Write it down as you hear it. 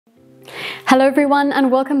Hello everyone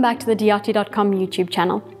and welcome back to the Diati.com YouTube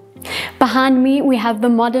channel. Behind me we have the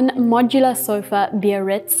modern modular sofa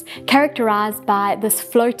Biarritz, characterized by this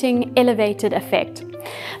floating elevated effect.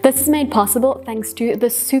 This is made possible thanks to the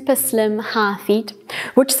super slim high feet,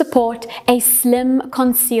 which support a slim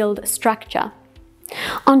concealed structure.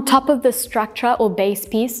 On top of the structure or base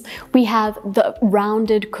piece, we have the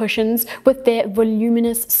rounded cushions with their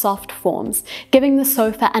voluminous soft forms, giving the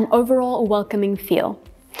sofa an overall welcoming feel.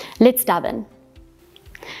 Let's dive in.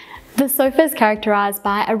 The sofa is characterized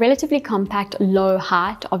by a relatively compact low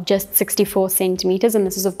height of just 64 centimeters, and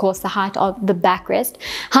this is of course the height of the backrest.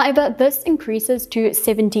 However, this increases to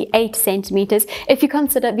 78 centimeters if you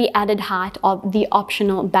consider the added height of the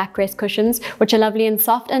optional backrest cushions, which are lovely and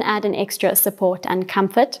soft and add an extra support and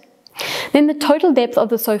comfort. Then the total depth of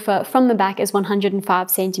the sofa from the back is 105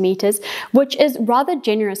 centimeters, which is rather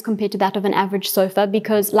generous compared to that of an average sofa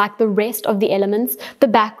because, like the rest of the elements, the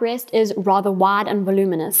backrest is rather wide and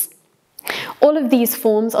voluminous. All of these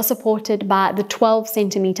forms are supported by the 12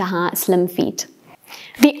 centimeter high slim feet.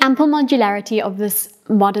 The ample modularity of this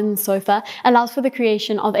modern sofa allows for the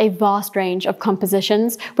creation of a vast range of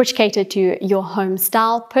compositions which cater to your home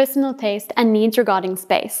style, personal taste, and needs regarding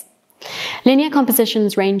space. Linear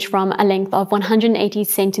compositions range from a length of 180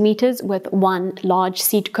 centimeters with one large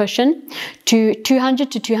seat cushion to 200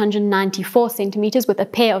 to 294 centimeters with a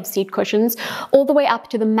pair of seat cushions, all the way up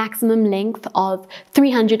to the maximum length of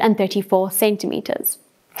 334 centimeters.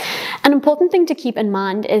 An important thing to keep in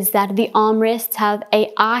mind is that the armrests have an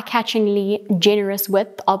eye-catchingly generous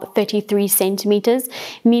width of 33 centimeters,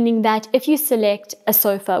 meaning that if you select a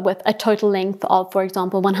sofa with a total length of, for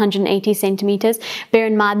example, 180 centimeters, bear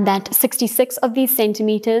in mind that 66 of these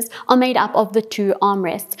centimeters are made up of the two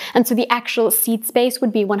armrests, and so the actual seat space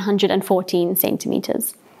would be 114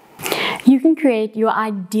 centimeters. You can create your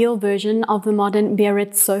ideal version of the modern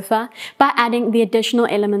Biarritz sofa by adding the additional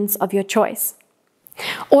elements of your choice.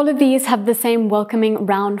 All of these have the same welcoming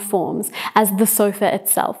round forms as the sofa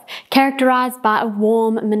itself, characterized by a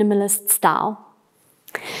warm minimalist style.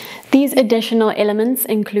 These additional elements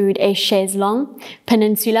include a chaise-longue,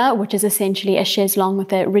 peninsula, which is essentially a chaise-longue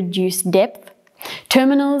with a reduced depth,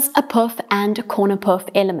 terminals, a pouffe, and corner pouffe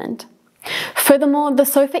element. Furthermore, the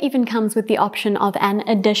sofa even comes with the option of an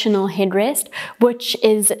additional headrest, which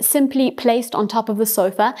is simply placed on top of the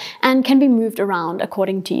sofa and can be moved around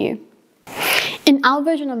according to you. In our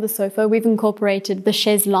version of the sofa, we've incorporated the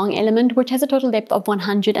chaise-longue element, which has a total depth of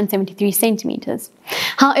 173 centimeters.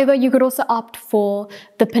 However, you could also opt for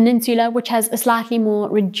the peninsula, which has a slightly more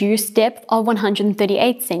reduced depth of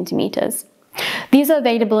 138 centimeters. These are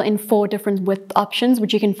available in 4 different width options,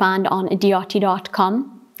 which you can find on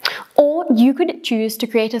diati.com. Or you could choose to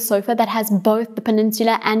create a sofa that has both the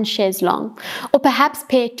peninsula and chaise-longue, or perhaps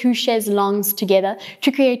pair 2 chaise-longues together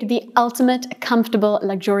to create the ultimate comfortable,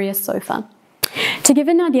 luxurious sofa. To give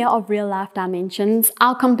an idea of real-life dimensions,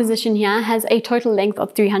 our composition here has a total length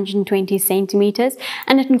of 320 centimeters,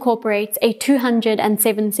 and it incorporates a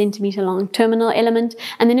 207 centimeter long terminal element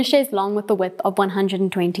and then a chaise-longue with a width of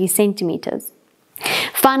 120 centimeters.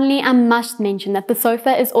 Finally, I must mention that the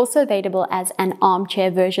sofa is also available as an armchair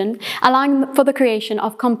version, allowing for the creation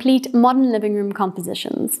of complete modern living room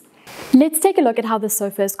compositions. Let's take a look at how the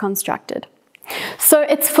sofa is constructed. So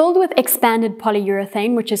it's filled with expanded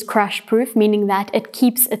polyurethane, which is crush-proof, meaning that it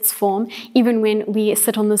keeps its form even when we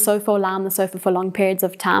sit on the sofa or lie on the sofa for long periods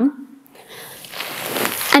of time.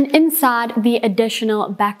 And inside the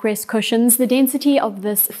additional backrest cushions, the density of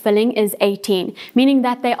this filling is 18, meaning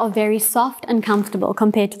that they are very soft and comfortable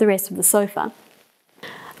compared to the rest of the sofa.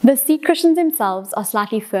 The seat cushions themselves are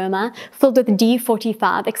slightly firmer, filled with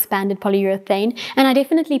D45 expanded polyurethane, and I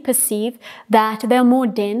definitely perceive that they are more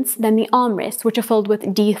dense than the armrests, which are filled with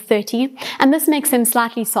D30, and this makes them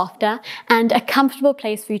slightly softer and a comfortable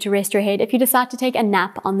place for you to rest your head if you decide to take a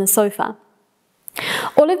nap on the sofa.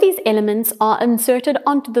 All of these elements are inserted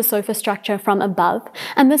onto the sofa structure from above,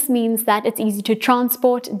 and this means that it's easy to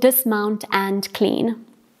transport, dismount, and clean.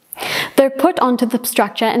 They're put onto the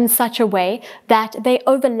structure in such a way that they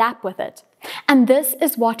overlap with it, and this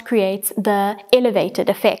is what creates the elevated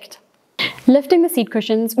effect. Lifting the seat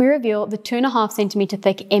cushions, we reveal the 2.5 centimeter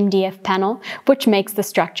thick MDF panel, which makes the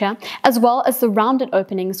structure, as well as the rounded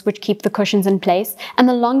openings which keep the cushions in place, and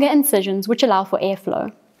the longer incisions which allow for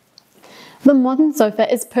airflow. The modern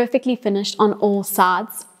sofa is perfectly finished on all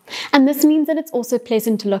sides, and this means that it's also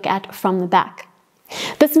pleasant to look at from the back.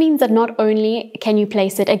 This means that not only can you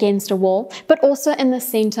place it against a wall, but also in the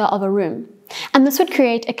center of a room. And this would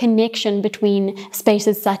create a connection between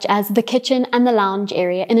spaces such as the kitchen and the lounge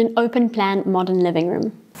area in an open plan modern living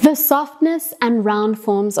room. The softness and round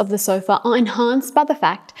forms of the sofa are enhanced by the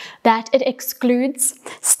fact that it excludes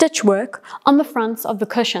stitchwork on the fronts of the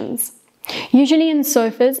cushions. Usually in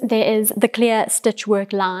sofas, there is the clear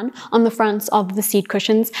stitchwork line on the fronts of the seat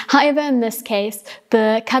cushions. However, in this case,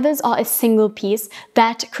 the covers are a single piece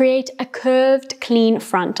that create a curved, clean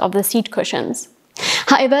front of the seat cushions.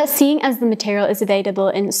 However, seeing as the material is available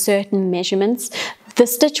in certain measurements, the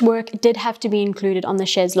stitchwork did have to be included on the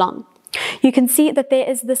chaise-longue. You can see that there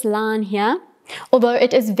is this line here, although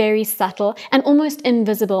it is very subtle and almost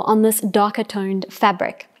invisible on this darker toned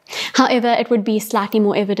fabric. However, it would be slightly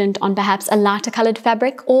more evident on perhaps a lighter colored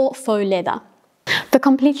fabric or faux leather. The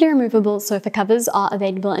completely removable sofa covers are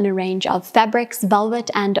available in a range of fabrics,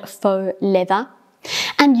 velvet and faux leather.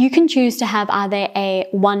 And you can choose to have either a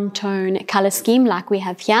one-tone color scheme like we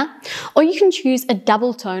have here, or you can choose a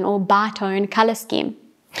double tone or bi-tone color scheme.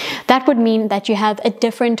 That would mean that you have a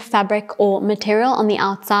different fabric or material on the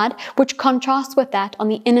outside, which contrasts with that on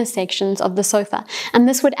the inner sections of the sofa, and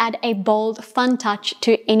this would add a bold, fun touch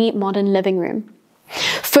to any modern living room.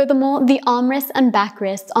 Furthermore, the armrests and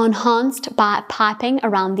backrests are enhanced by piping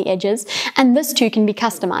around the edges, and this too can be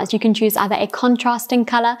customized. You can choose either a contrasting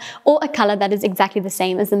color or a color that is exactly the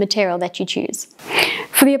same as the material that you choose.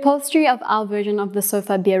 For the upholstery of our version of the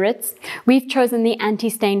sofa Biarritz, we've chosen the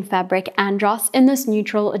anti-stain fabric Andros in this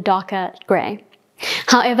neutral, darker grey.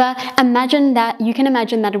 However, you can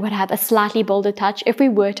imagine that it would have a slightly bolder touch if we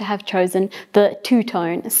were to have chosen the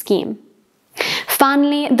two-tone scheme.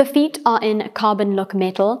 Finally, the feet are in carbon look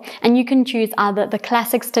metal, and you can choose either the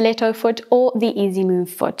classic stiletto foot or the easy move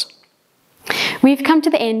foot. We've come to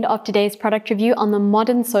the end of today's product review on the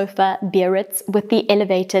modern sofa Biarritz with the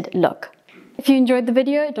elevated look. If you enjoyed the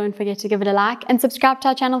video, don't forget to give it a like and subscribe to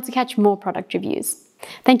our channel to catch more product reviews.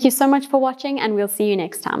 Thank you so much for watching, and we'll see you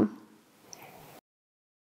next time.